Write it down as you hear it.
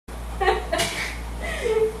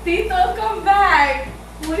Tito, come back.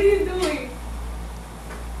 What are you doing?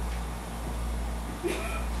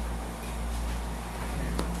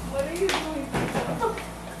 What are you doing, Tito?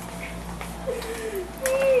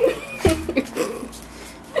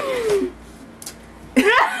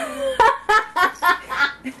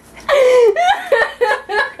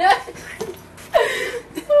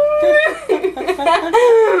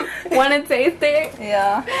 Wanna taste it?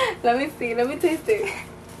 Yeah. Let me see. Let me taste it.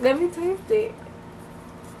 Let me taste it.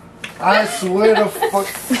 I swear to fuck.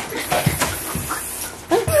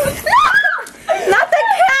 Not the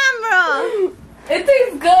camera! It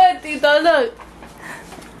tastes good, Tito. Look.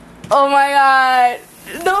 Oh my god.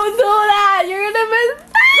 Don't do that. You're gonna miss.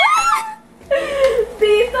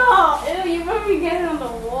 Tito. Ew, you made me get it on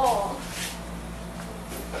the wall.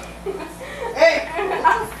 Hey!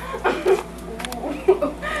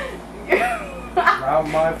 Not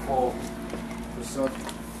my fault.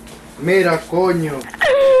 Mira, coño.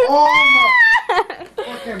 Oh my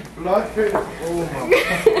fucking blood. Oh my.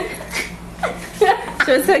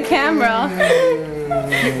 Show it to the camera.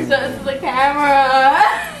 Show it to the camera.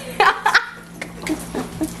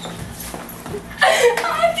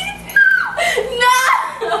 No!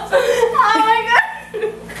 Oh my god!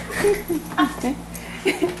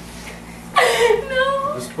 No!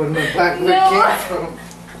 Just putting it back where it came from.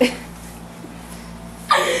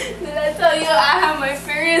 Did I tell you I have my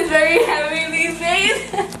periods very heavy these days?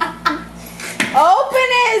 Open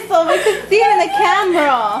it so we can see it in the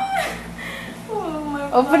camera. Oh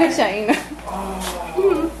my Open God. it, Shaina.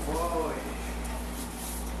 Oh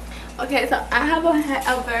boy. Okay, so I have a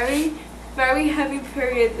very, very heavy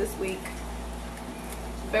period this week.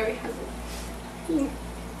 Very heavy.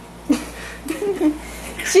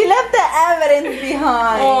 She left the evidence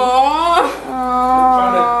behind. Aww.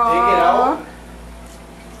 Trying to dig it out.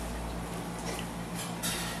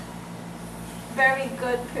 Very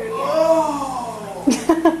good period. Oh.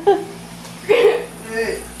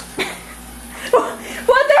 Hey.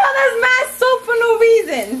 What the hell? There's mad soap for no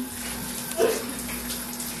reason.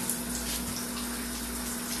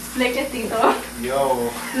 Lick it, Tito. Yo.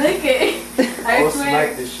 Lick it. I I'll swear. smack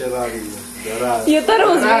the shit out of you. That ass. You thought it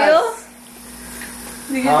was That real? ass.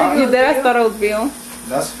 Do you Huh? think You it was did. I real? thought it was real.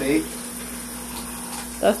 That's fake.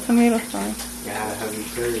 That's tomato sauce. You had a heavy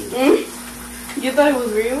period. You thought it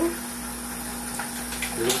was real?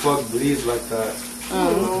 Who the fuck bleeds like that? Oh.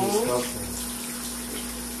 Disgusting.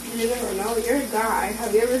 You never know. You're a guy.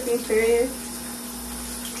 Have you ever seen periods?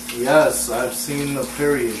 Yes, I've seen a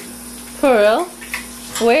period. For real?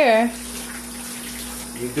 Where?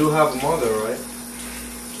 You do have a mother, right?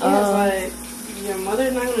 Yeah, but your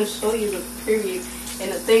mother's not gonna show you the period in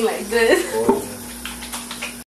a thing like this. Oh, yeah.